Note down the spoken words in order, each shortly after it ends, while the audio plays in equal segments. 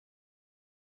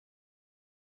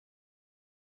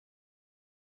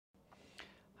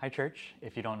Hi, church.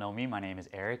 If you don't know me, my name is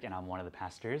Eric, and I'm one of the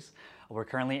pastors. We're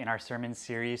currently in our sermon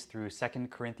series through 2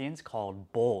 Corinthians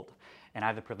called Bold, and I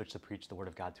have the privilege to preach the Word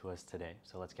of God to us today.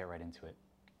 So let's get right into it.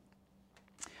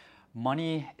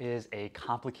 Money is a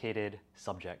complicated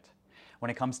subject. When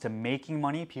it comes to making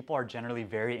money, people are generally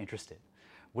very interested.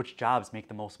 Which jobs make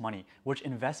the most money? Which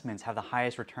investments have the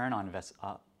highest return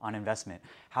on investment?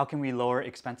 How can we lower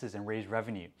expenses and raise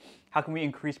revenue? How can we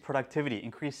increase productivity,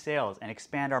 increase sales, and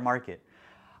expand our market?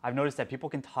 I've noticed that people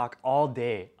can talk all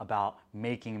day about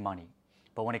making money,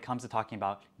 but when it comes to talking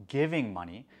about giving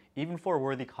money, even for a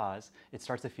worthy cause, it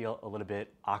starts to feel a little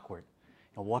bit awkward.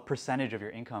 What percentage of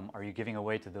your income are you giving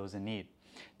away to those in need?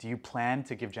 Do you plan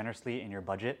to give generously in your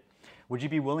budget? Would you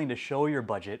be willing to show your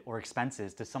budget or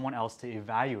expenses to someone else to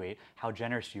evaluate how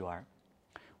generous you are?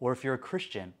 Or if you're a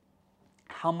Christian,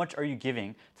 how much are you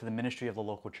giving to the ministry of the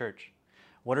local church?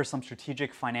 What are some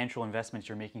strategic financial investments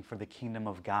you're making for the kingdom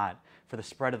of God, for the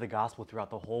spread of the gospel throughout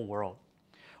the whole world?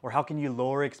 Or how can you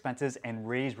lower expenses and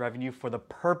raise revenue for the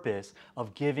purpose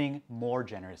of giving more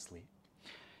generously?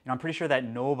 I'm pretty sure that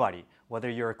nobody,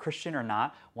 whether you're a Christian or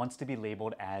not, wants to be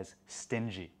labeled as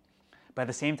stingy. But at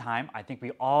the same time, I think we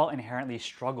all inherently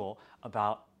struggle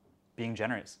about being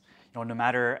generous. No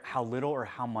matter how little or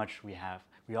how much we have,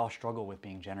 we all struggle with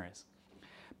being generous.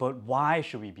 But why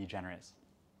should we be generous?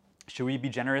 Should we be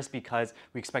generous because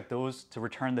we expect those to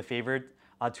return the favor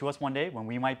to us one day when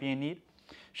we might be in need?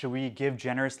 Should we give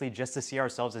generously just to see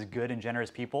ourselves as good and generous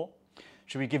people?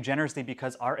 Should we give generously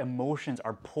because our emotions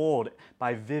are pulled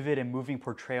by vivid and moving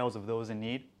portrayals of those in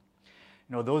need?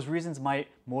 Those reasons might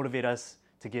motivate us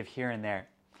to give here and there,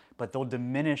 but they'll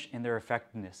diminish in their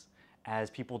effectiveness as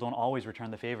people don't always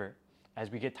return the favor,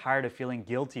 as we get tired of feeling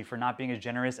guilty for not being as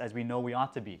generous as we know we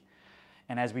ought to be,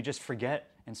 and as we just forget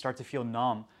and start to feel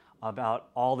numb about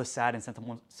all the sad and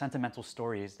sentimental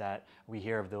stories that we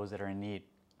hear of those that are in need.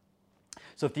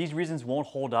 So if these reasons won't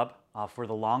hold up for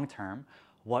the long term,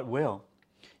 what will?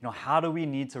 How do we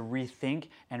need to rethink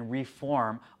and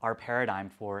reform our paradigm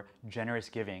for generous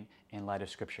giving in light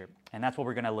of Scripture? And that's what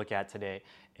we're going to look at today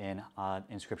in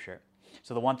Scripture.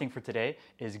 So the one thing for today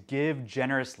is give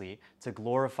generously to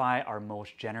glorify our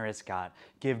most generous God.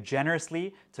 Give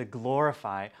generously to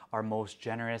glorify our most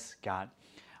generous God.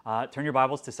 Turn your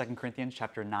Bibles to 2 Corinthians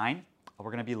chapter 9. We're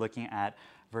going to be looking at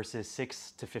verses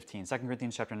 6 to 15. 2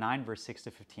 Corinthians chapter 9, verse 6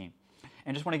 to 15.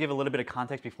 And just want to give a little bit of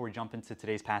context before we jump into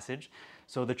today's passage.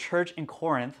 So the church in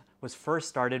Corinth was first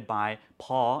started by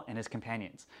Paul and his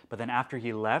companions. But then after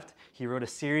he left, he wrote a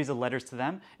series of letters to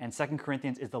them. And 2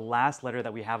 Corinthians is the last letter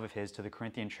that we have of his to the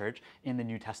Corinthian church in the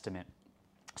New Testament.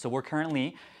 So we're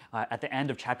currently at the end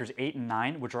of chapters 8 and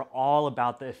 9, which are all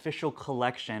about the official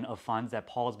collection of funds that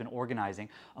Paul has been organizing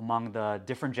among the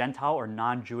different Gentile or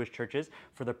non-Jewish churches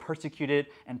for the persecuted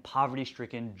and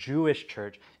poverty-stricken Jewish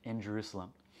church in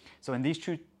Jerusalem. So in these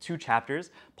two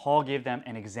chapters, Paul gave them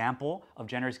an example of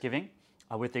generous giving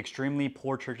with the extremely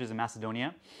poor churches in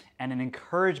Macedonia and an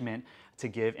encouragement to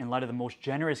give in light of the most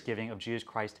generous giving of Jesus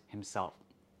Christ himself.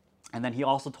 And then he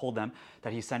also told them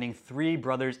that he's sending 3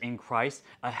 brothers in Christ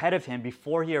ahead of him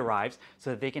before he arrives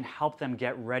so that they can help them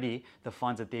get ready the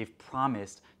funds that they've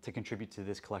promised to contribute to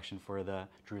this collection for the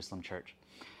Jerusalem church.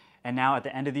 And now at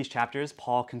the end of these chapters,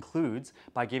 Paul concludes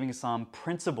by giving some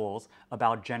principles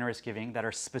about generous giving that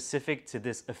are specific to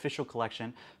this official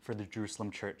collection for the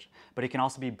Jerusalem church. But it can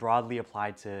also be broadly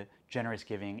applied to generous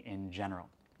giving in general.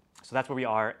 So that's where we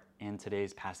are in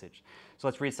today's passage. So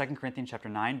let's read 2 Corinthians chapter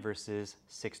 9, verses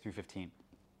 6 through 15.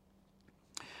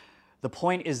 The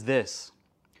point is this: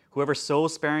 whoever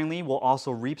sows sparingly will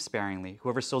also reap sparingly.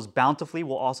 Whoever sows bountifully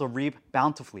will also reap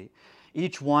bountifully.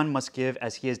 Each one must give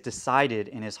as he has decided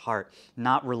in his heart,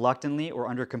 not reluctantly or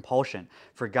under compulsion,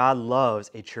 for God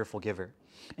loves a cheerful giver.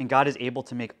 And God is able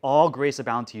to make all grace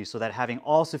abound to you, so that having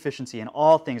all sufficiency in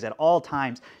all things at all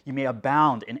times, you may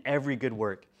abound in every good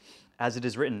work. As it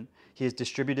is written, he has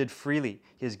distributed freely,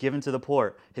 he has given to the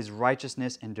poor, his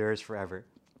righteousness endures forever.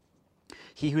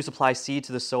 He who supplies seed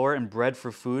to the sower and bread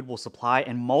for food will supply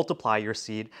and multiply your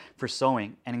seed for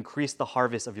sowing and increase the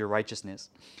harvest of your righteousness.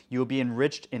 You will be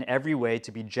enriched in every way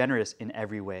to be generous in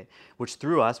every way, which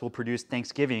through us will produce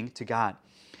thanksgiving to God.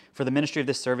 For the ministry of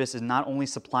this service is not only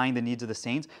supplying the needs of the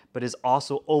saints, but is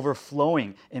also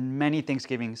overflowing in many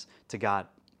thanksgivings to God.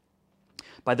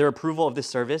 By their approval of this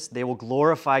service, they will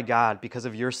glorify God because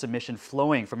of your submission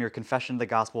flowing from your confession of the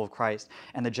gospel of Christ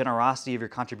and the generosity of your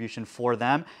contribution for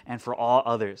them and for all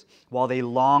others, while they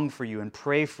long for you and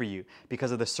pray for you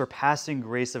because of the surpassing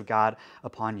grace of God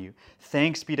upon you.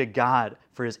 Thanks be to God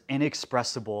for his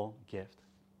inexpressible gift.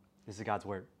 This is God's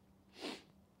word.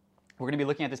 We're going to be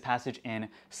looking at this passage in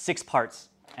 6 parts.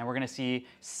 And we're going to see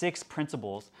 6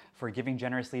 principles for giving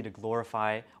generously to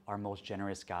glorify our most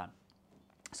generous God.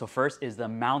 So first is the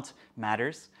amount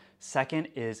matters. Second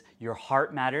is your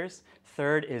heart matters.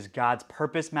 Third is God's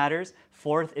purpose matters.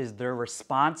 Fourth is their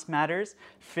response matters.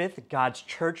 Fifth, God's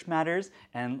church matters.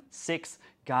 And sixth,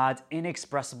 God's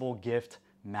inexpressible gift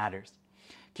matters.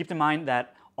 Keep in mind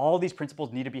that all these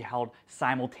principles need to be held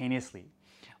simultaneously.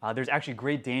 There's actually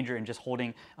great danger in just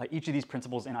holding each of these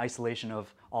principles in isolation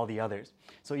of all the others.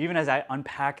 So even as I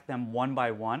unpack them one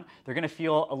by one, they're going to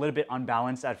feel a little bit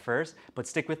unbalanced at first, but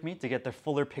stick with me to get the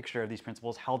fuller picture of these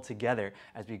principles held together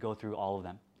as we go through all of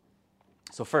them.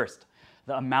 So first,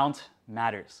 the amount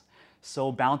matters.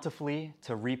 Sow bountifully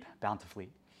to reap bountifully.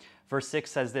 Verse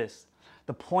 6 says this,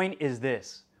 "The point is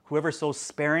this, whoever sows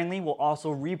sparingly will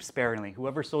also reap sparingly.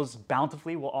 Whoever sows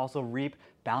bountifully will also reap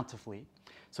bountifully."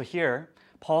 So here,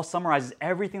 Paul summarizes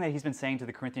everything that he's been saying to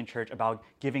the Corinthian church about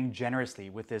giving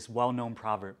generously with this well-known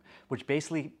proverb, which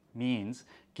basically means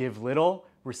give little,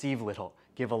 receive little.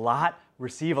 Give a lot,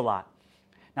 receive a lot.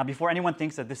 Now, before anyone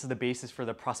thinks that this is the basis for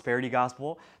the prosperity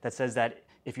gospel that says that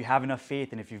if you have enough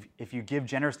faith and if you give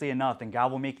generously enough, then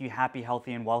God will make you happy,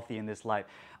 healthy, and wealthy in this life.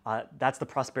 That's the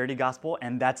prosperity gospel,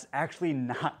 and that's actually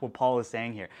not what Paul is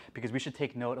saying here, because we should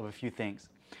take note of a few things.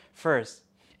 First,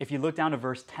 if you look down to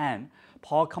verse 10,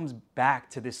 Paul comes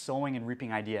back to this sowing and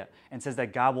reaping idea and says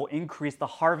that God will increase the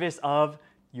harvest of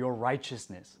your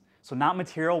righteousness. So not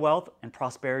material wealth and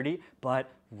prosperity,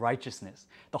 but righteousness.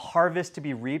 The harvest to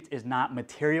be reaped is not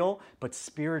material, but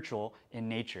spiritual in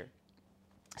nature.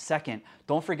 Second,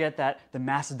 don't forget that the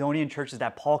Macedonian churches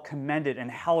that Paul commended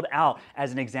and held out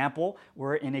as an example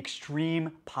were in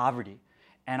extreme poverty.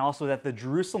 And also that the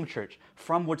Jerusalem church,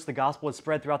 from which the gospel was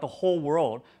spread throughout the whole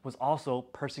world, was also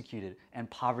persecuted and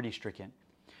poverty-stricken.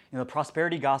 The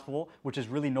prosperity gospel, which is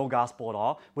really no gospel at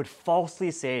all, would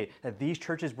falsely say that these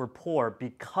churches were poor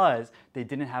because they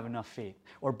didn't have enough faith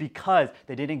or because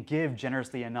they didn't give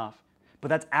generously enough. But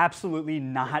that's absolutely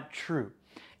not true.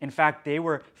 In fact, they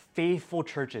were faithful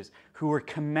churches who were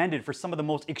commended for some of the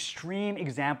most extreme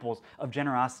examples of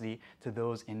generosity to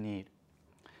those in need.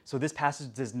 So this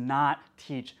passage does not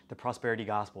teach the prosperity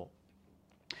gospel.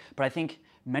 But I think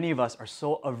many of us are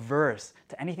so averse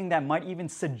to anything that might even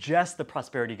suggest the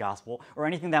prosperity gospel or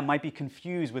anything that might be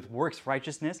confused with works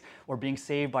righteousness or being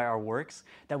saved by our works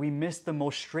that we miss the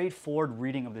most straightforward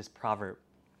reading of this proverb.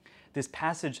 This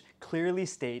passage clearly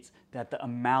states that the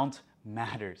amount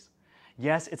matters.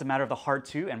 Yes, it's a matter of the heart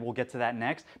too, and we'll get to that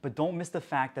next, but don't miss the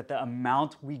fact that the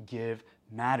amount we give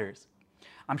matters.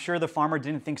 I'm sure the farmer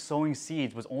didn't think sowing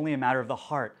seeds was only a matter of the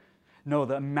heart. No,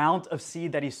 the amount of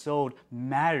seed that he sowed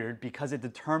mattered because it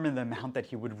determined the amount that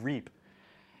he would reap.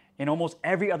 In almost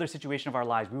every other situation of our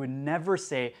lives, we would never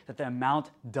say that the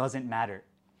amount doesn't matter.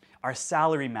 Our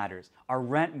salary matters, our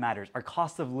rent matters, our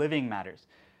cost of living matters.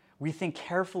 We think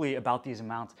carefully about these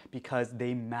amounts because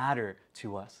they matter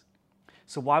to us.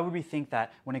 So why would we think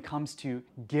that when it comes to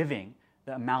giving,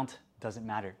 the amount doesn't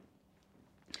matter?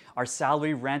 Our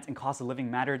salary, rent, and cost of living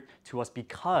matter to us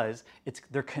because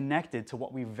they're connected to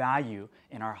what we value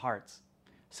in our hearts.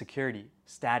 Security,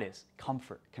 status,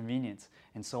 comfort, convenience,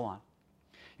 and so on.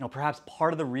 Perhaps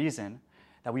part of the reason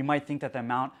that we might think that the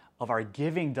amount of our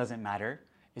giving doesn't matter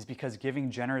is because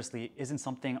giving generously isn't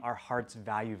something our hearts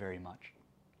value very much.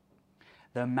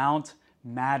 The amount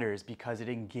matters because it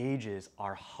engages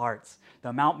our hearts. The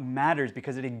amount matters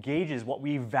because it engages what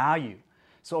we value.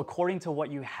 So according to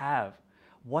what you have,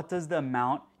 what does the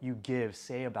amount you give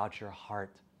say about your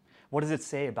heart? What does it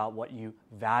say about what you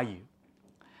value?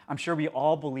 I'm sure we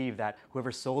all believe that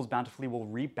whoever sows bountifully will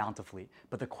reap bountifully.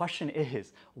 But the question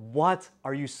is, what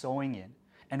are you sowing in?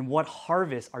 And what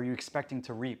harvest are you expecting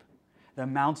to reap? The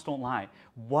amounts don't lie.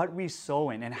 What we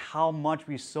sow in and how much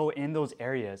we sow in those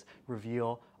areas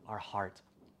reveal our heart.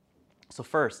 So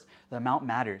first, the amount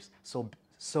matters. So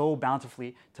sow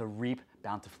bountifully to reap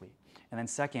bountifully. And then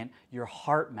second, your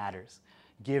heart matters.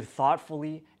 Give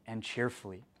thoughtfully and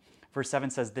cheerfully. Verse 7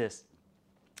 says this,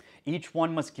 "Each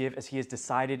one must give as he has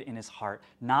decided in his heart,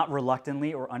 not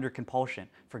reluctantly or under compulsion,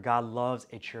 for God loves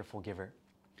a cheerful giver."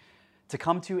 To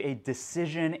come to a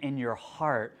decision in your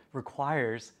heart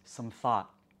requires some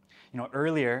thought.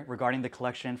 Earlier regarding the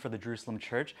collection for the Jerusalem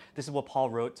church, this is what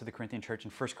Paul wrote to the Corinthian church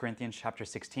in 1 Corinthians chapter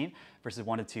 16, verses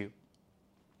 1 to 2.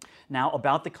 "Now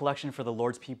about the collection for the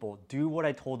Lord's people, do what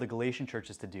I told the Galatian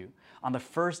churches to do. On the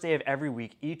first day of every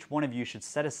week, each one of you should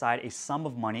set aside a sum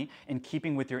of money in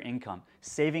keeping with your income,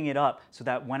 saving it up so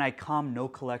that when I come, no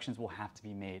collections will have to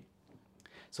be made."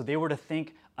 So they were to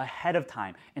think ahead of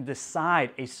time and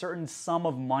decide a certain sum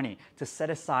of money to set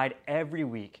aside every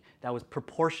week that was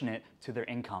proportionate to their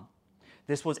income.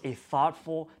 This was a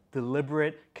thoughtful,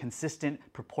 deliberate, consistent,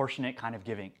 proportionate kind of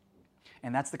giving.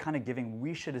 And that's the kind of giving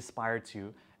we should aspire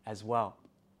to as well.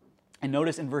 And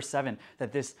notice in verse 7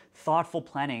 that this thoughtful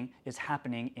planning is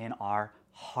happening in our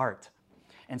heart.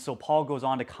 And so Paul goes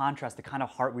on to contrast the kind of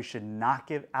heart we should not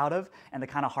give out of and the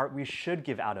kind of heart we should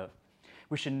give out of.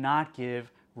 We should not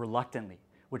give reluctantly,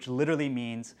 which literally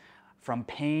means from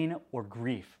pain or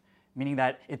grief, meaning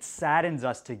that it saddens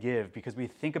us to give because we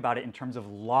think about it in terms of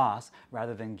loss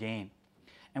rather than gain.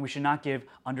 And we should not give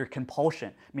under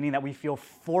compulsion, meaning that we feel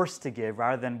forced to give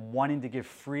rather than wanting to give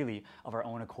freely of our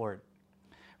own accord.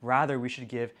 Rather, we should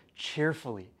give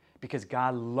cheerfully because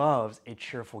God loves a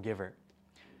cheerful giver.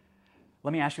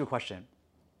 Let me ask you a question.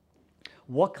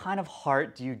 What kind of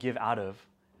heart do you give out of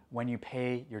when you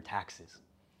pay your taxes?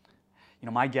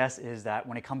 My guess is that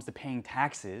when it comes to paying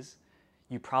taxes,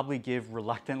 you probably give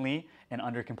reluctantly and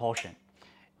under compulsion.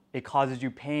 It causes you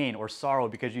pain or sorrow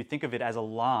because you think of it as a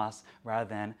loss rather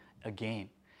than a gain.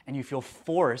 And you feel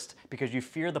forced because you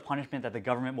fear the punishment that the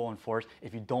government will enforce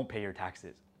if you don't pay your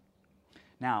taxes.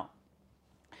 Now,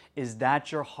 is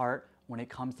that your heart when it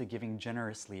comes to giving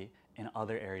generously in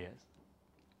other areas?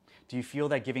 Do you feel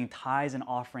that giving tithes and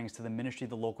offerings to the ministry of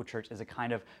the local church is a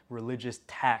kind of religious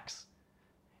tax,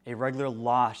 a regular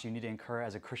loss you need to incur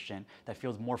as a Christian that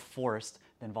feels more forced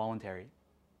than voluntary?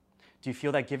 Do you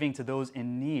feel that giving to those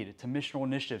in need, to missional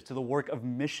initiatives, to the work of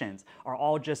missions are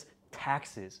all just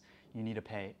taxes you need to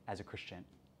pay as a Christian?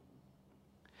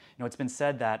 It's been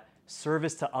said that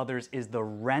service to others is the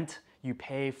rent you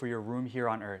pay for your room here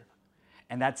on earth.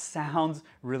 And that sounds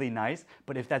really nice,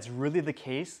 but if that's really the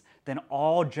case, then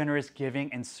all generous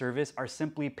giving and service are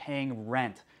simply paying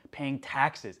rent, paying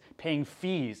taxes, paying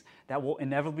fees that will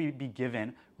inevitably be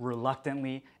given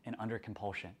reluctantly and under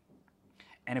compulsion.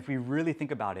 And if we really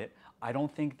think about it, I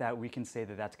don't think that we can say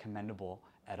that that's commendable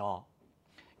at all.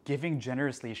 Giving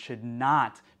generously should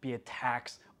not be a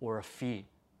tax or a fee,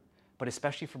 but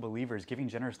especially for believers, giving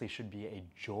generously should be a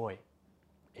joy.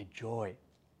 A joy.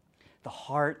 The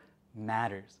heart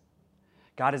matters.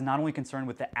 God is not only concerned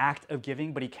with the act of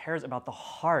giving, but He cares about the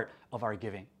heart of our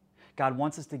giving. God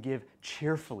wants us to give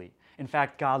cheerfully. In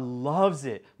fact, God loves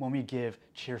it when we give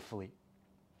cheerfully.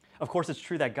 Of course, it's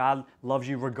true that God loves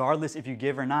you regardless if you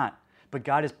give or not, but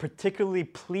God is particularly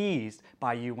pleased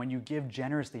by you when you give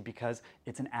generously because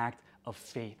it's an act of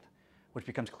faith, which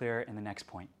becomes clear in the next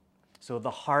point. So the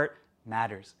heart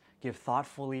matters. Give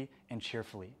thoughtfully and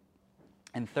cheerfully.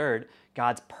 And third,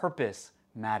 God's purpose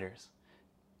matters.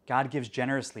 God gives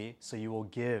generously, so you will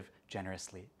give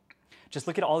generously. Just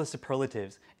look at all the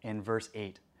superlatives in verse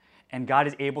 8. And God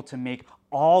is able to make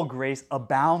all grace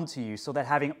abound to you, so that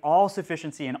having all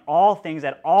sufficiency in all things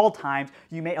at all times,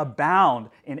 you may abound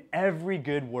in every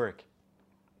good work.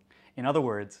 In other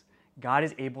words, God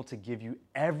is able to give you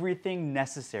everything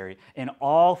necessary in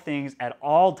all things at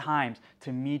all times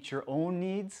to meet your own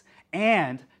needs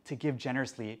and to give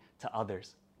generously to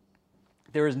others.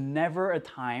 There is never a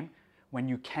time when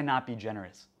you cannot be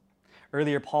generous.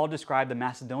 Earlier, Paul described the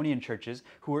Macedonian churches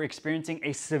who were experiencing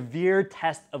a severe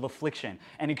test of affliction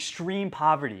and extreme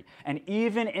poverty. And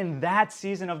even in that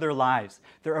season of their lives,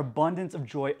 their abundance of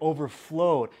joy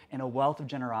overflowed in a wealth of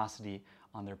generosity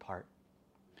on their part.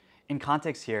 In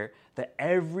context here, that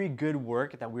every good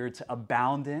work that we are to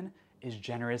abound in is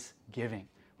generous giving,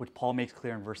 which Paul makes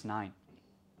clear in verse 9.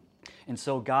 And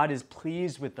so God is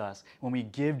pleased with us when we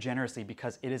give generously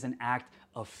because it is an act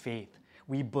of faith.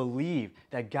 We believe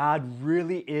that God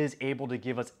really is able to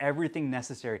give us everything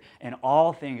necessary in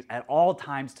all things at all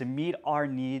times to meet our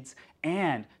needs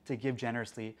and to give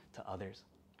generously to others.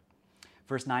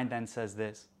 Verse 9 then says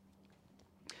this,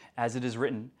 as it is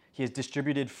written, He has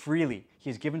distributed freely, He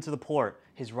has given to the poor,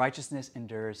 His righteousness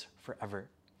endures forever.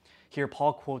 Here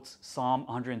Paul quotes Psalm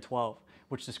 112,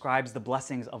 which describes the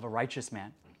blessings of a righteous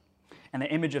man. And the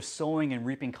image of sowing and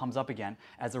reaping comes up again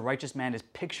as the righteous man is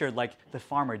pictured like the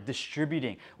farmer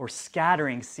distributing or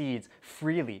scattering seeds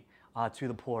freely to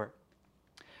the poor.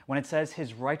 When it says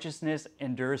his righteousness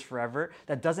endures forever,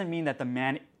 that doesn't mean that the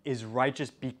man is righteous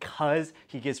because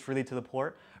he gives freely to the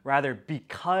poor. Rather,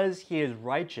 because he is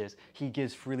righteous, he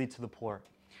gives freely to the poor.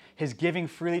 His giving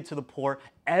freely to the poor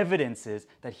evidences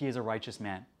that he is a righteous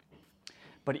man.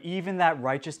 But even that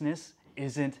righteousness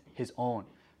isn't his own.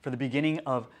 For the beginning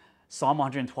of Psalm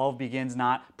 112 begins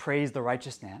not praise the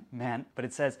righteous man, but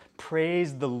it says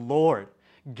praise the Lord.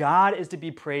 God is to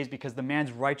be praised because the man's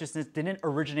righteousness didn't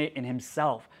originate in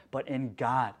himself, but in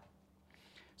God.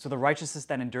 So the righteousness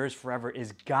that endures forever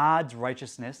is God's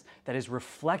righteousness that is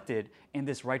reflected in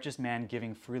this righteous man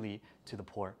giving freely to the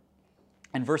poor.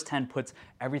 And verse 10 puts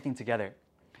everything together.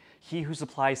 He who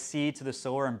supplies seed to the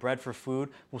sower and bread for food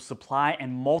will supply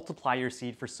and multiply your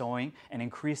seed for sowing and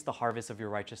increase the harvest of your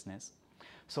righteousness.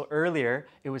 So earlier,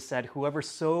 it was said, whoever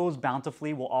sows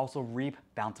bountifully will also reap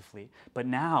bountifully. But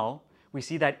now, we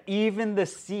see that even the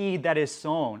seed that is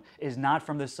sown is not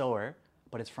from the sower,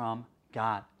 but it's from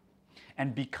God.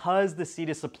 And because the seed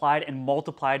is supplied and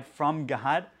multiplied from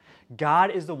God,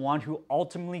 God is the one who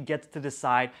ultimately gets to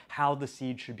decide how the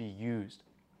seed should be used.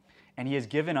 And He has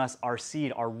given us our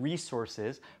seed, our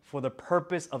resources, for the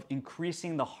purpose of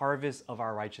increasing the harvest of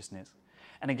our righteousness.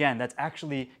 And again, that's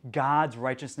actually God's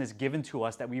righteousness given to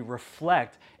us that we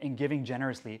reflect in giving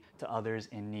generously to others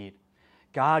in need.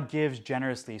 God gives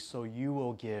generously, so you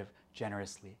will give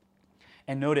generously.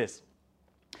 And notice,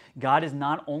 God is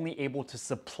not only able to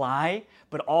supply,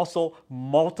 but also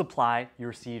multiply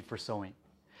your seed for sowing.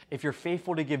 If you're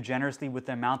faithful to give generously with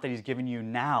the amount that He's given you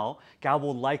now, God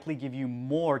will likely give you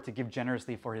more to give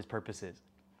generously for His purposes.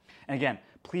 And again,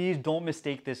 please don't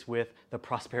mistake this with the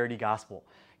prosperity gospel.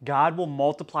 God will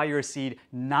multiply your seed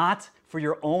not for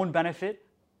your own benefit,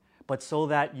 but so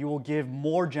that you will give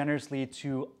more generously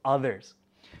to others.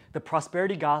 The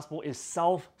prosperity gospel is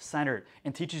self-centered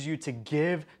and teaches you to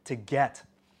give to get.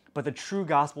 But the true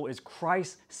gospel is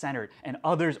Christ-centered and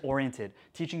others-oriented,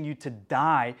 teaching you to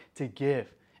die to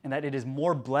give, and that it is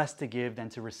more blessed to give than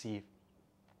to receive.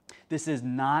 This is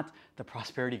not the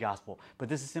prosperity gospel, but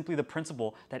this is simply the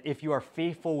principle that if you are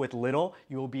faithful with little,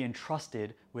 you will be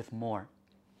entrusted with more.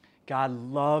 God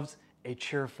loves a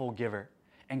cheerful giver,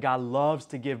 and God loves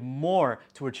to give more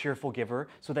to a cheerful giver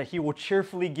so that He will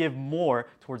cheerfully give more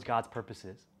towards God's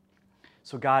purposes.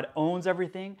 So God owns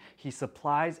everything, He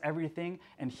supplies everything,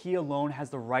 and He alone has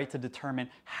the right to determine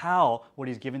how what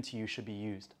He's given to you should be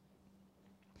used.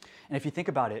 And if you think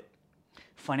about it,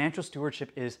 financial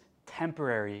stewardship is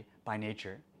temporary by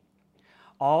nature.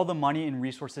 All the money and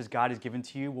resources God has given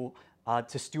to you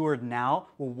to steward now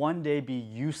will one day be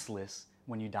useless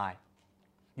when you die.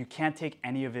 You can't take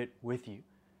any of it with you.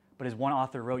 But as one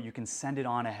author wrote, you can send it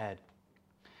on ahead.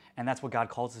 And that's what God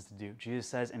calls us to do. Jesus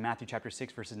says in Matthew chapter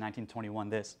 6, verses 19 to 21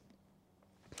 this: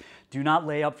 "Do not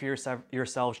lay up for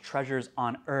yourselves treasures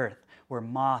on earth, where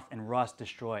moth and rust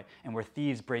destroy, and where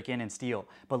thieves break in and steal.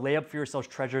 But lay up for yourselves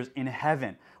treasures in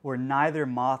heaven, where neither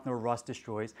moth nor rust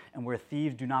destroys, and where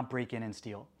thieves do not break in and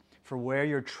steal. For where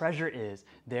your treasure is,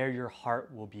 there your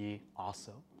heart will be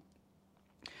also."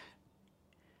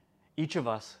 Each of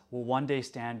us will one day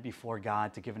stand before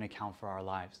God to give an account for our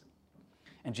lives.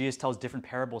 And Jesus tells different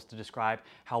parables to describe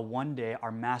how one day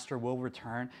our Master will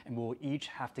return and we will each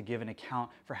have to give an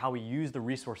account for how we use the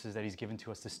resources that He's given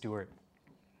to us to steward.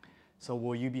 So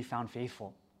will you be found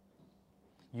faithful,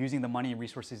 using the money and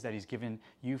resources that He's given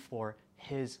you for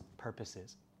His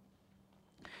purposes?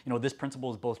 You know, this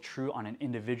principle is both true on an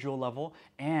individual level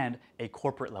and a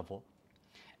corporate level.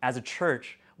 As a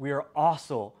church, we are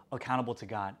also accountable to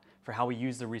God for how we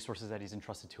use the resources that He's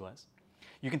entrusted to us.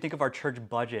 You can think of our church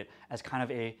budget as kind of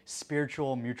a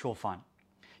spiritual mutual fund.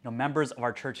 You know, members of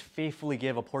our church faithfully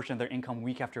give a portion of their income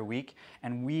week after week,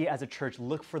 and we as a church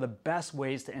look for the best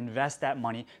ways to invest that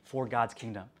money for God's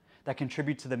kingdom that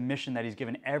contribute to the mission that He's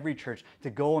given every church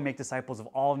to go and make disciples of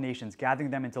all nations,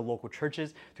 gathering them into local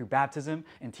churches through baptism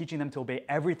and teaching them to obey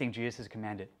everything Jesus has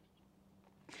commanded.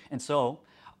 And so,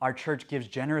 our church gives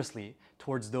generously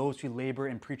towards those who labor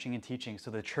in preaching and teaching so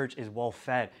the church is well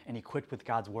fed and equipped with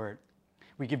God's word.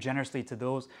 We give generously to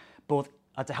those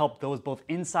to help those both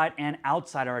inside and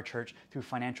outside our church through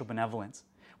financial benevolence.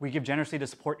 We give generously to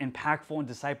support impactful and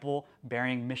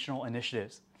disciple-bearing missional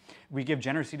initiatives. We give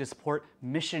generously to support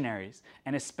missionaries,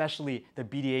 and especially the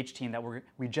BDH team that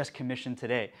we just commissioned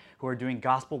today, who are doing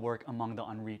gospel work among the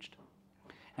unreached.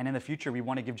 And in the future, we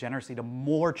want to give generously to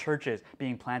more churches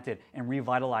being planted and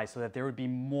revitalized so that there would be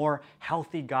more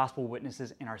healthy gospel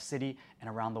witnesses in our city and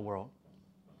around the world.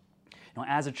 You know,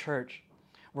 as a church,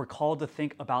 we're called to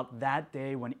think about that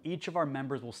day when each of our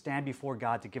members will stand before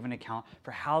God to give an account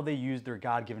for how they use their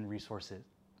God-given resources.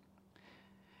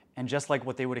 And just like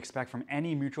what they would expect from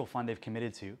any mutual fund they've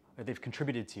committed to or they've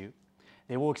contributed to,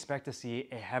 they will expect to see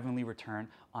a heavenly return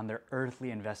on their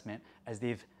earthly investment as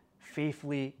they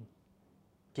faithfully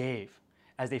gave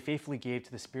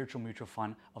to the spiritual mutual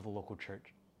fund of the local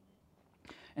church.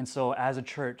 And so as a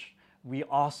church, we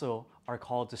also are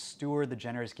called to steward the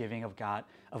generous giving of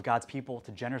God's people,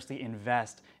 to generously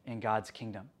invest in God's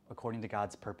kingdom according to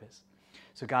God's purpose.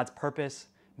 So God's purpose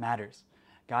matters.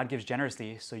 God gives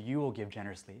generously, so you will give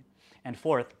generously. And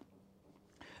fourth,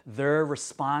 their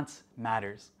response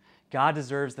matters. God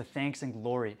deserves the thanks and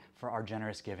glory for our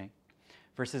generous giving.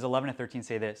 Verses 11 and 13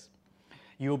 say this: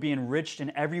 "You will be enriched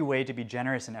in every way to be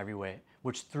generous in every way,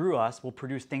 which through us will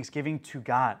produce thanksgiving to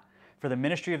God. For the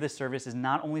ministry of this service is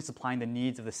not only supplying the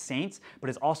needs of the saints, but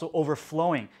is also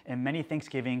overflowing in many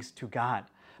thanksgivings to God.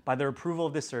 By their approval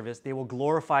of this service, they will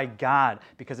glorify God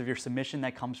because of your submission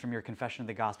that comes from your confession of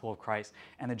the gospel of Christ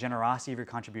and the generosity of your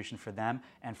contribution for them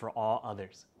and for all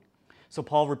others. So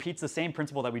Paul repeats the same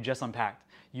principle that we just unpacked.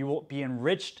 You will be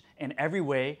enriched in every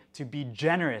way to be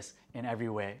generous in every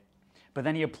way. But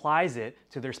then he applies it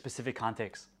to their specific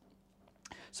context.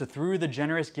 So through the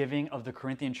generous giving of the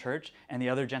Corinthian church and the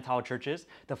other Gentile churches,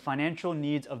 the financial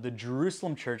needs of the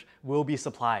Jerusalem church will be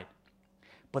supplied.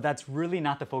 But that's really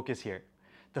not the focus here.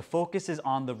 The focus is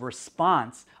on the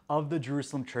response of the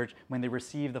Jerusalem church when they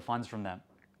receive the funds from them.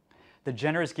 The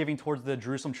generous giving towards the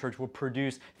Jerusalem church will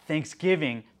produce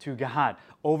thanksgiving to God,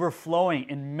 overflowing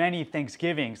in many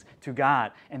thanksgivings to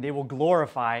God, and they will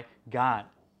glorify God.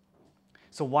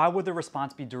 So why would the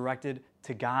response be directed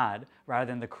to God rather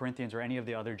than the Corinthians or any of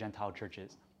the other Gentile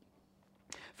churches?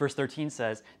 Verse 13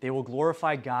 says, they will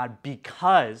glorify God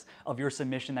because of your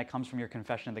submission that comes from your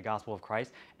confession of the gospel of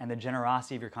Christ and the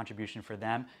generosity of your contribution for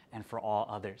them and for all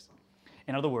others.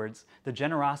 In other words, the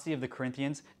generosity of the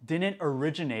Corinthians didn't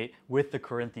originate with the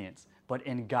Corinthians, but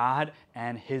in God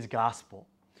and His gospel.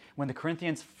 When the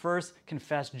Corinthians first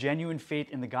confessed genuine faith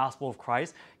in the gospel of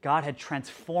Christ, God had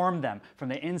transformed them from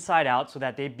the inside out so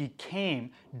that they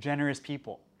became generous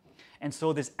people. And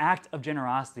so this act of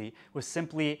generosity was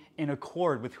simply in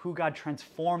accord with who God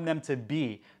transformed them to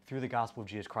be through the gospel of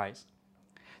Jesus Christ.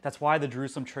 That's why the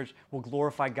Jerusalem church will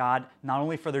glorify God not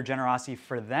only for their generosity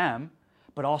for them,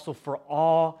 but also for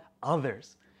all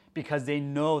others, because they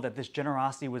know that this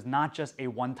generosity was not just a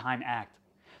one-time act.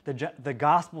 The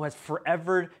gospel has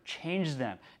forever changed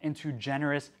them into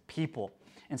generous people.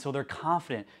 And so they're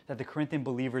confident that the Corinthian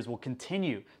believers will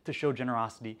continue to show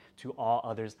generosity to all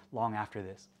others long after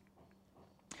this.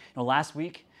 Now, last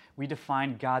week, we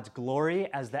defined God's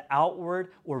glory as the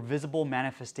outward or visible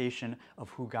manifestation of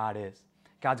who God is.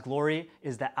 God's glory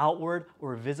is the outward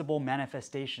or visible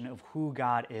manifestation of who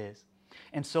God is.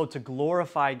 And so to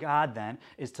glorify God then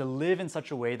is to live in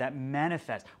such a way that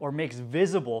manifests or makes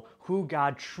visible who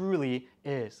God truly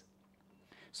is.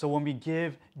 So when we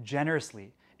give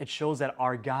generously, it shows that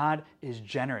our God is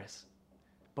generous.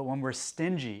 But when we're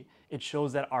stingy, it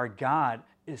shows that our God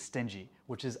is stingy,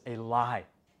 which is a lie.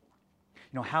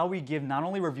 How we give not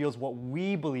only reveals what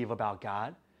we believe about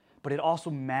God, but it also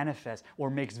manifests or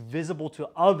makes visible to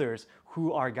others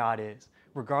who our God is,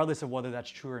 regardless of whether that's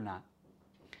true or not.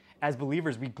 As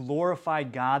believers, we glorify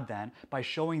God then by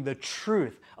showing the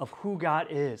truth of who God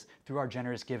is through our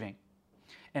generous giving.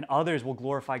 And others will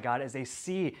glorify God as they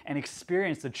see and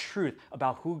experience the truth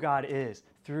about who God is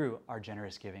through our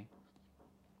generous giving.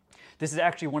 This is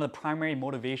actually one of the primary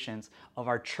motivations of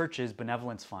our church's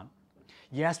benevolence fund.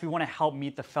 Yes, we want to help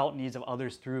meet the felt needs of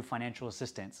others through financial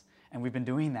assistance, and we've been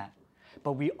doing that.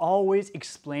 But we always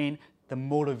explain the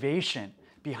motivation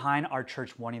behind our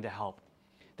church wanting to help,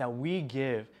 that we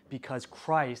give because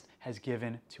Christ has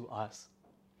given to us.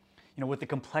 With the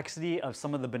complexity of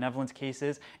some of the benevolence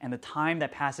cases and the time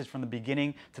that passes from the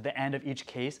beginning to the end of each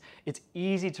case, it's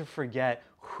easy to forget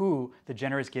who the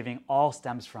generous giving all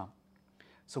stems from.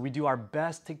 So we do our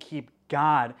best to keep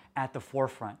God at the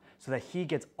forefront so that He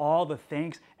gets all the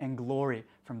thanks and glory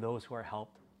from those who are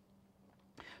helped.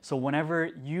 So whenever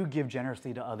you give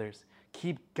generously to others,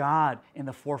 keep God in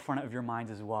the forefront of your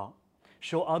minds as well.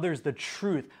 Show others the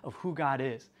truth of who God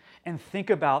is. And think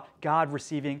about God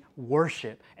receiving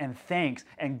worship and thanks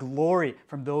and glory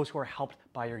from those who are helped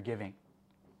by your giving.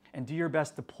 And do your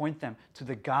best to point them to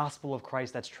the gospel of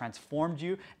Christ that's transformed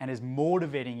you and is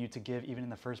motivating you to give even in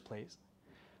the first place.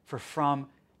 For from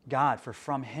God, for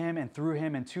from Him and through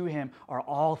Him and to Him are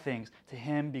all things. To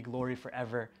Him be glory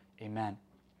forever. Amen.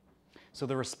 So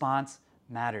the response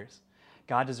matters.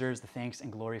 God deserves the thanks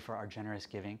and glory for our generous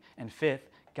giving. And fifth,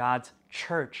 God's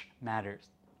church matters.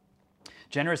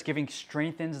 Generous giving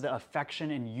strengthens the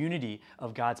affection and unity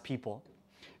of God's people.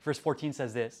 Verse 14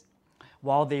 says this,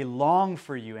 while they long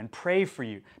for you and pray for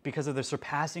you because of the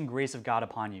surpassing grace of God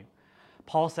upon you.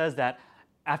 Paul says that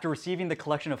after receiving the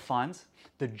collection of funds,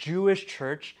 the Jewish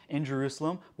church in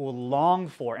Jerusalem will long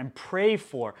for and pray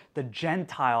for the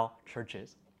Gentile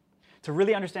churches. To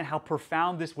really understand how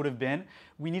profound this would have been,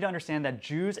 we need to understand that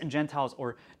Jews and Gentiles,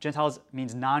 or Gentiles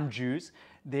means non-Jews,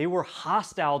 they were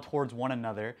hostile towards one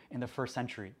another in the first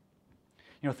century.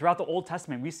 Throughout the Old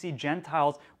Testament, we see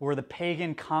Gentiles were the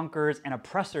pagan conquerors and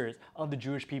oppressors of the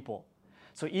Jewish people.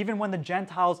 So even when the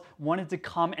Gentiles wanted to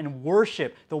come and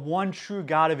worship the one true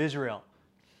God of Israel,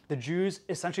 The Jews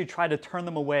essentially tried to turn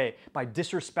them away by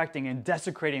disrespecting and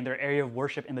desecrating their area of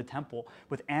worship in the temple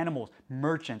with animals,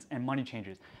 merchants, and money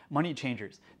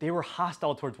changers. They were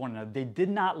hostile towards one another. They did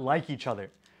not like each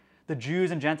other. The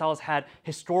Jews and Gentiles had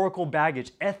historical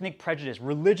baggage, ethnic prejudice,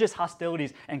 religious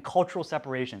hostilities, and cultural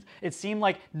separations. It seemed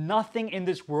like nothing in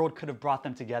this world could have brought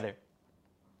them together.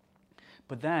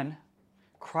 But then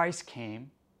Christ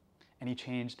came and he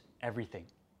changed everything.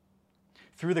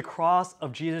 Through the cross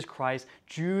of Jesus Christ,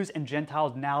 Jews and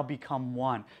Gentiles now become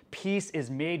one. Peace is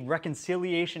made,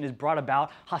 reconciliation is brought about,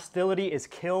 hostility is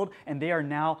killed, and they are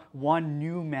now one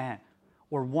new man,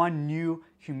 or one new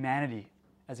humanity,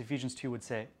 as Ephesians 2 would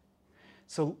say.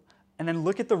 And then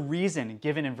look at the reason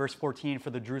given in verse 14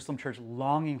 for the Jerusalem church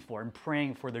longing for and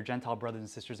praying for their Gentile brothers and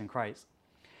sisters in Christ.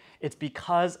 It's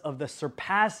because of the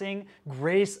surpassing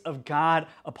grace of God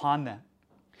upon them.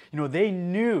 They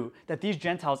knew that these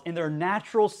Gentiles in their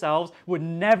natural selves would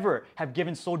never have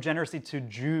given so generously to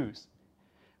Jews.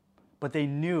 But they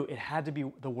knew it had to be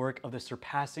the work of the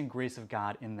surpassing grace of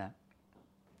God in them.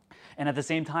 And at the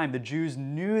same time, the Jews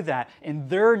knew that in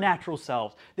their natural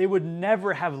selves, they would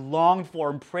never have longed for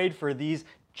and prayed for these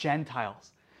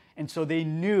Gentiles. And so they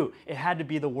knew it had to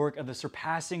be the work of the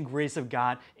surpassing grace of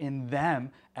God in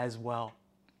them as well.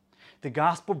 The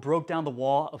gospel broke down the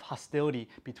wall of hostility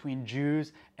between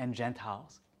Jews and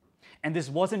Gentiles. And this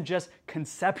wasn't just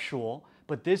conceptual,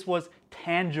 but this was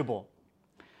tangible.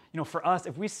 For us,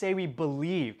 if we say we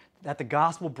believe that the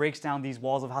gospel breaks down these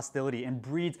walls of hostility and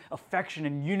breeds affection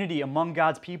and unity among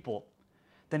God's people,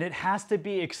 then it has to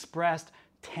be expressed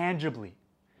tangibly.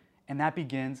 And that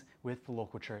begins with the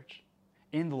local church,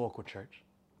 in the local church.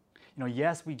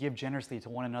 Yes, we give generously to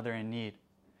one another in need,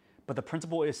 but the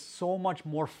principle is so much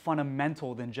more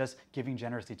fundamental than just giving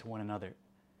generously to one another.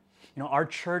 Our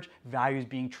church values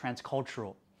being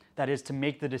transcultural. That is, to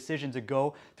make the decision to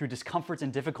go through discomforts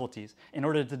and difficulties in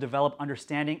order to develop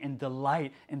understanding and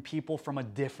delight in people from a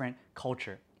different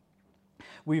culture.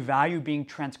 We value being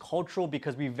transcultural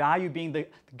because we value being the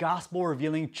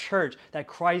gospel-revealing church that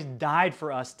Christ died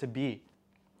for us to be.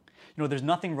 There's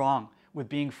nothing wrong with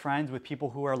being friends with people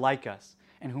who are like us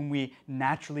and whom we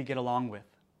naturally get along with.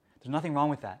 There's nothing wrong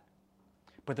with that.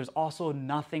 But there's also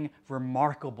nothing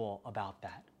remarkable about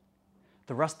that.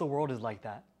 The rest of the world is like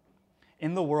that.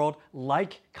 In the world,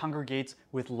 like congregates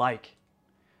with like.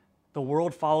 The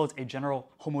world follows a general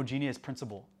homogeneous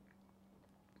principle.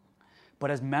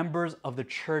 But as members of the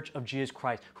Church of Jesus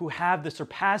Christ, who have the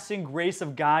surpassing grace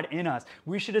of God in us,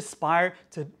 we should aspire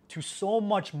to so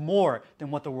much more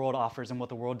than what the world offers and what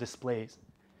the world displays.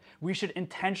 We should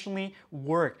intentionally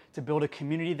work to build a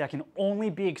community that can only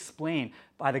be explained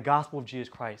by the gospel of Jesus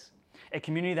Christ. A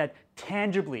community that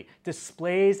tangibly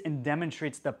displays and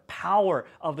demonstrates the power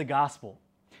of the gospel.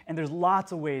 And there's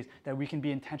lots of ways that we can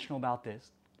be intentional about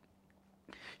this.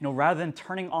 Rather than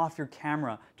turning off your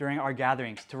camera during our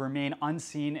gatherings to remain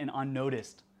unseen and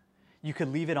unnoticed, you could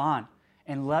leave it on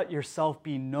and let yourself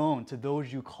be known to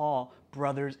those you call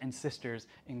brothers and sisters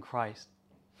in Christ.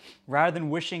 Rather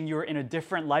than wishing you were in a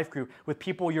different life group with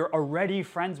people you're already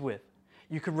friends with,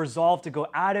 you could resolve to go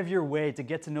out of your way to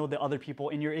get to know the other people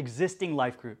in your existing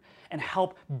life group and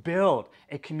help build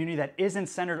a community that isn't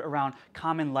centered around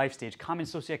common life stage, common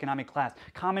socioeconomic class,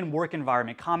 common work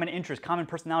environment, common interests, common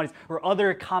personalities, or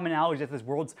other commonalities that this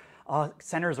world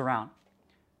centers around.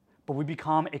 But we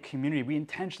become a community. We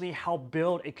intentionally help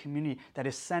build a community that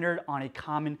is centered on a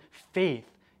common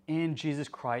faith in Jesus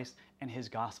Christ and his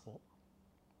gospel.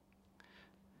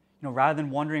 Rather than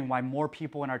wondering why more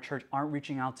people in our church aren't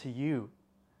reaching out to you,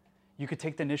 you could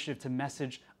take the initiative to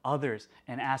message others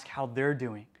and ask how they're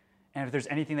doing. And if there's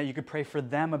anything that you could pray for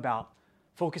them about,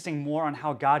 focusing more on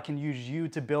how God can use you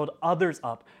to build others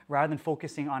up rather than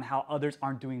focusing on how others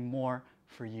aren't doing more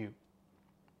for you.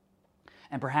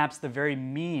 And perhaps the very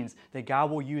means that God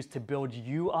will use to build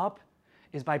you up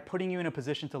is by putting you in a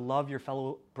position to love your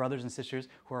fellow brothers and sisters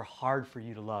who are hard for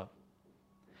you to love.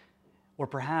 Or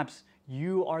perhaps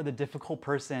you are the difficult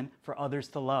person for others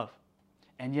to love.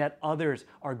 And yet others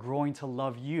are growing to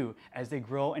love you as they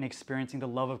grow in experiencing the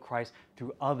love of Christ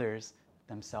through others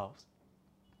themselves.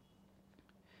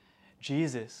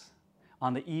 Jesus,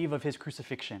 on the eve of his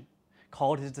crucifixion,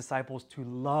 called his disciples to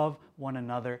love one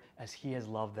another as he has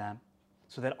loved them,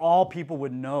 so that all people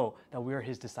would know that we are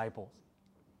his disciples.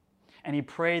 And he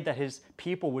prayed that his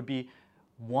people would be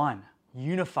one,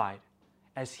 unified,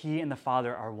 as he and the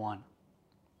Father are one.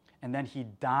 And then he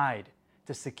died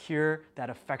to secure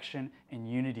that affection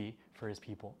and unity for his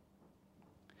people.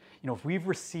 If we've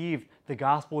received the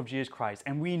gospel of Jesus Christ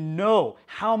and we know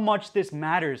how much this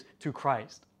matters to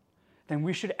Christ, then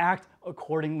we should act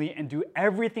accordingly and do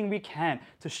everything we can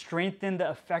to strengthen the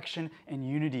affection and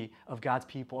unity of God's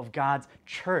people, of God's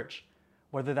church,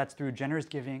 whether that's through generous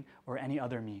giving or any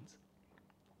other means.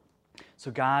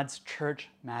 So God's church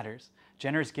matters.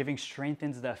 Generous giving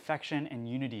strengthens the affection and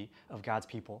unity of God's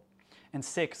people. And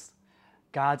sixth,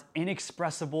 God's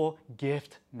inexpressible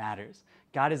gift matters.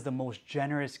 God is the most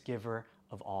generous giver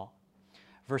of all.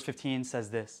 Verse 15 says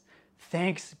this,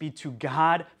 "Thanks be to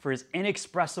God for his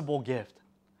inexpressible gift."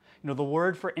 You know, the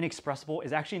word for inexpressible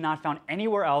is actually not found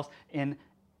anywhere else in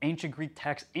ancient Greek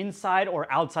texts inside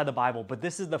or outside the Bible, but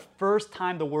this is the first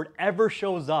time the word ever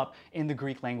shows up in the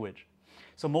Greek language.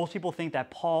 So most people think that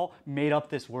Paul made up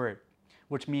this word,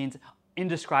 which means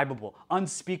indescribable,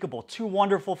 unspeakable, too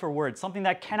wonderful for words, something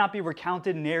that cannot be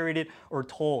recounted, narrated, or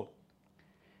told.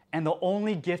 And the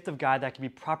only gift of God that can be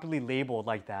properly labeled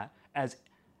like that as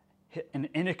an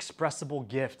inexpressible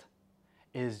gift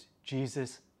is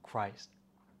Jesus Christ.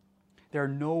 There are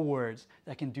no words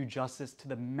that can do justice to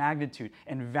the magnitude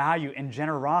and value and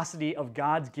generosity of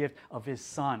God's gift of his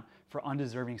Son for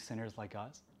undeserving sinners like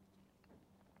us.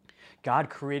 God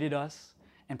created us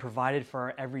and provided for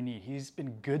our every need. He's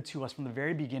been good to us from the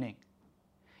very beginning.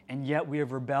 And yet we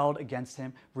have rebelled against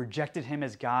him, rejected him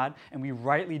as God, and we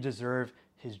rightly deserve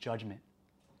his judgment.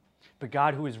 But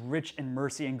God, who is rich in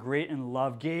mercy and great in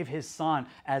love, gave his Son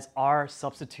as our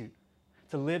substitute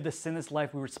to live the sinless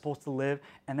life we were supposed to live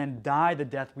and then die the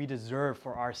death we deserve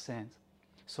for our sins.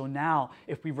 So now,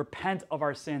 if we repent of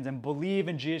our sins and believe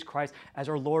in Jesus Christ as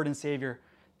our Lord and Savior,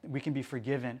 we can be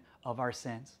forgiven of our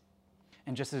sins.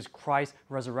 And just as Christ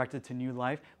resurrected to new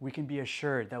life, we can be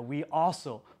assured that we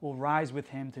also will rise with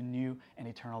him to new and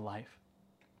eternal life.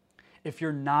 If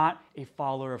you're not a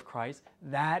follower of Christ,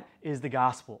 that is the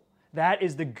gospel. That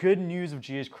is the good news of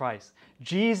Jesus Christ.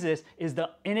 Jesus is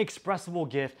the inexpressible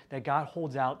gift that God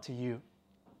holds out to you.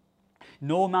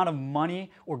 No amount of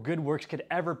money or good works could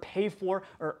ever pay for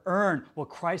or earn what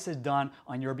Christ has done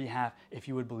on your behalf if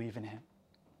you would believe in him.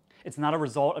 It's not a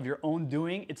result of your own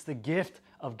doing, it's the gift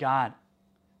of God.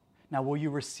 Now, will you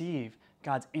receive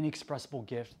God's inexpressible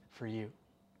gift for you?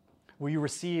 Will you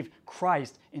receive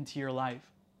Christ into your life?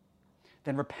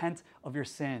 Then repent of your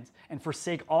sins and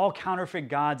forsake all counterfeit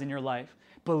gods in your life.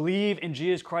 Believe in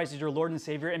Jesus Christ as your Lord and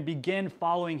Savior and begin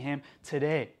following him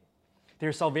today. There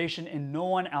is salvation in no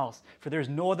one else, for there is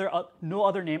no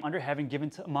other name under heaven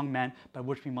given among men by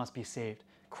which we must be saved.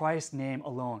 Christ's name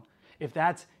alone. If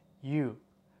that's you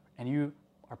and you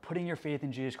are putting your faith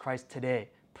in Jesus Christ today,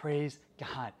 praise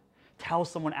God. Tell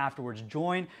someone afterwards.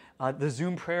 Join the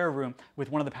Zoom prayer room with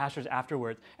one of the pastors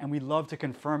afterwards, and we'd love to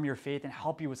confirm your faith and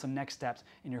help you with some next steps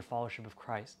in your fellowship of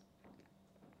Christ.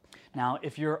 Now,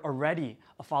 if you're already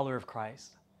a follower of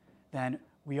Christ, then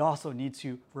we also need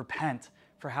to repent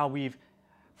for how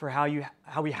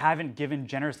we haven't given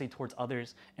generously towards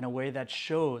others in a way that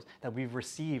shows that we've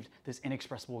received this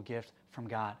inexpressible gift from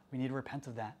God. We need to repent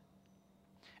of that.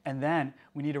 And then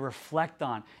we need to reflect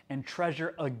on and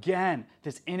treasure again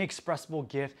this inexpressible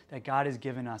gift that God has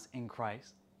given us in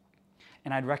Christ.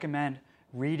 And I'd recommend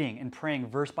reading and praying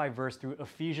verse by verse through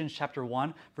Ephesians chapter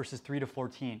 1, verses 3 to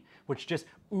 14, which just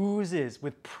oozes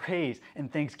with praise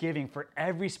and thanksgiving for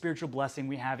every spiritual blessing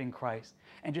we have in Christ,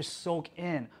 and just soak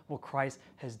in what Christ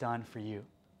has done for you.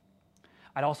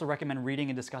 I'd also recommend reading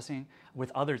and discussing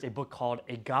with others a book called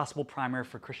A Gospel Primer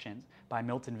for Christians by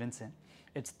Milton Vincent.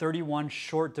 It's 31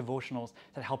 short devotionals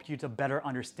that help you to better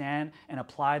understand and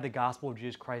apply the gospel of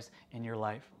Jesus Christ in your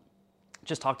life.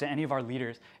 Just talk to any of our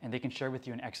leaders and they can share with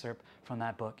you an excerpt from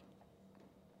that book.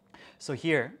 So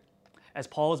here, as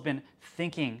Paul has been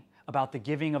thinking about the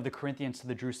giving of the Corinthians to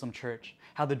the Jerusalem church,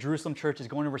 how the Jerusalem church is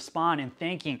going to respond in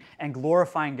thanking and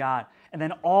glorifying God, and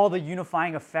then all the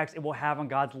unifying effects it will have on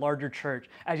God's larger church.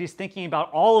 As he's thinking about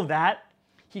all of that,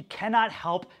 he cannot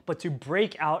help but to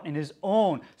break out in his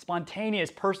own spontaneous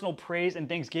personal praise and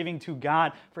thanksgiving to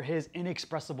God for his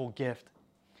inexpressible gift.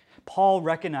 Paul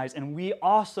recognized, and we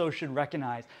also should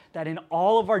recognize, that in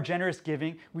all of our generous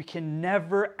giving, we can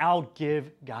never outgive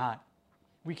God.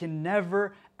 We can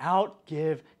never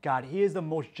outgive God. He is the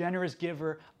most generous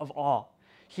giver of all.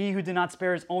 He who did not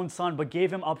spare his own Son, but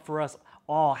gave him up for us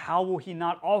all, how will he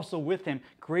not also with him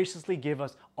graciously give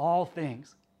us all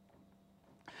things?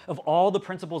 Of all the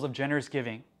principles of generous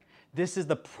giving, this is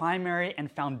the primary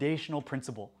and foundational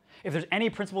principle. If there's any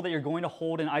principle that you're going to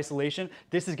hold in isolation,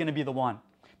 this is going to be the one.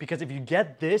 Because if you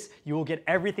get this, you will get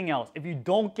everything else. If you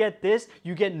don't get this,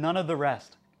 you get none of the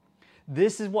rest.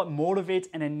 This is what motivates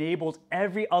and enables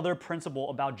every other principle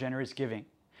about generous giving.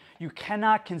 You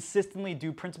cannot consistently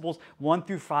do principles 1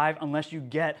 through 5 unless you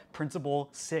get principle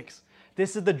 6.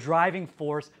 This is the driving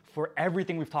force for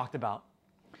everything we've talked about.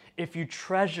 if you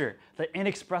treasure the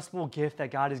inexpressible gift that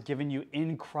God has given you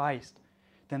in Christ,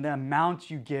 then the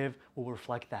amount you give will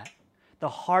reflect that. The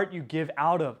heart you give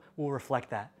out of will reflect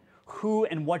that. Who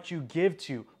and what you give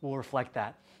to will reflect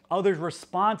that. Others'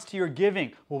 response to your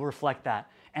giving will reflect that.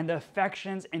 And the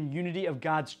affections and unity of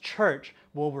God's church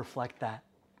will reflect that.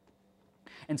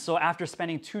 And so after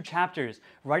spending 2 chapters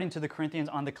writing to the Corinthians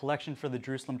on the collection for the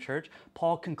Jerusalem church,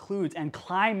 Paul concludes and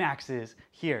climaxes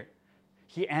here.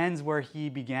 He ends where he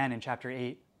began in chapter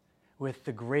 8 with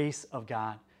the grace of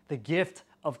God, the gift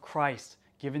of Christ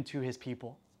given to his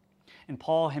people. And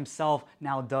Paul himself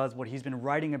now does what he's been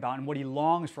writing about and what he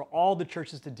longs for all the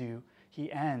churches to do. He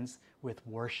ends with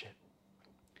worship.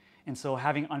 And so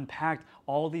having unpacked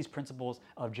all these principles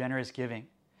of generous giving,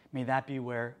 may that be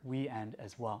where we end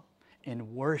as well,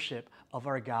 in worship of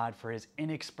our God for his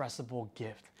inexpressible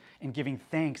gift, and giving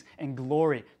thanks and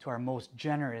glory to our most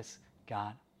generous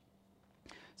God.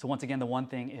 So once again, the one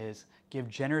thing is give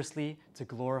generously to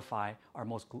glorify our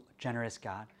most generous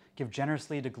God. Give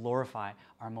generously to glorify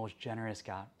our most generous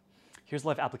God. Here's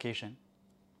life application.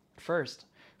 First,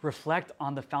 reflect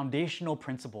on the foundational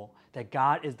principle that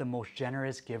God is the most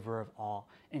generous giver of all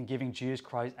in giving Jesus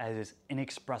Christ as his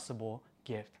inexpressible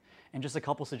gift. And just a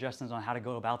couple suggestions on how to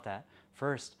go about that.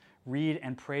 First, read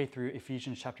and pray through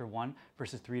Ephesians chapter 1,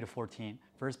 verses 3 to 14.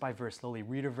 Verse by verse, slowly.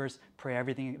 Read a verse, pray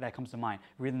everything that comes to mind.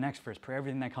 Read the next verse, pray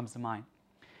everything that comes to mind.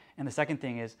 And the second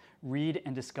thing is read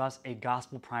and discuss a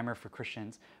gospel primer for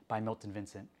Christians by Milton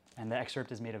Vincent. And the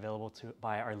excerpt is made available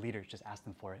by our leaders. Just ask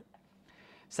them for it.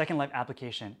 Second life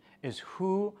application is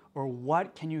who or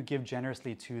what can you give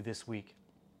generously to this week?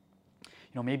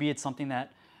 Maybe it's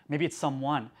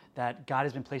someone that God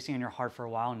has been placing in your heart for a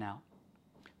while now.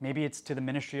 Maybe it's to the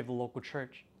ministry of the local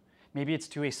church. Maybe it's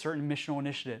to a certain missional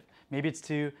initiative. Maybe it's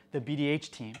to the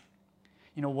BDH team.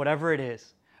 Whatever it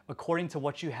is, according to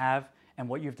what you have and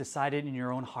what you've decided in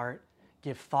your own heart,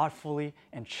 give thoughtfully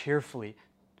and cheerfully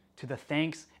to the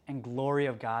thanks and glory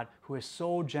of God who has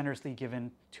so generously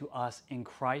given to us in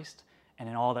Christ and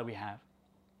in all that we have.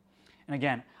 And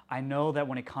again, I know that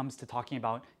when it comes to talking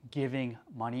about giving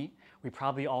money, we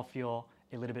probably all feel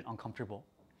a little bit uncomfortable.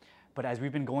 But as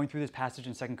we've been going through this passage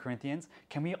in 2 Corinthians,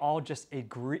 can we all just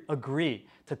agree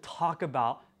to talk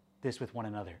about this with one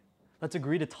another? Let's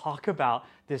agree to talk about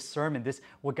this sermon,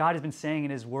 what God has been saying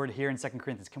in his word here in 2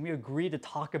 Corinthians. Can we agree to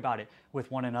talk about it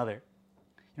with one another?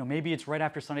 Maybe it's right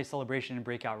after Sunday celebration in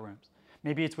breakout rooms.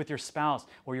 Maybe it's with your spouse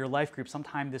or your life group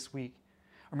sometime this week.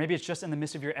 Or maybe it's just in the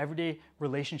midst of your everyday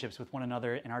relationships with one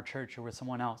another in our church or with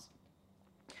someone else.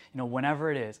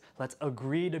 Whenever it is, let's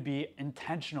agree to be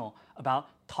intentional about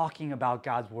talking about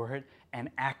God's word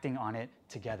and acting on it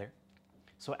together.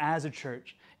 So as a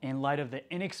church, in light of the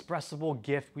inexpressible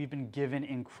gift we've been given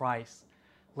in Christ,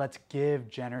 let's give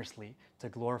generously to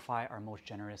glorify our most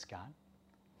generous God.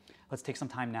 Let's take some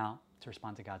time now to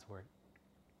respond to God's word.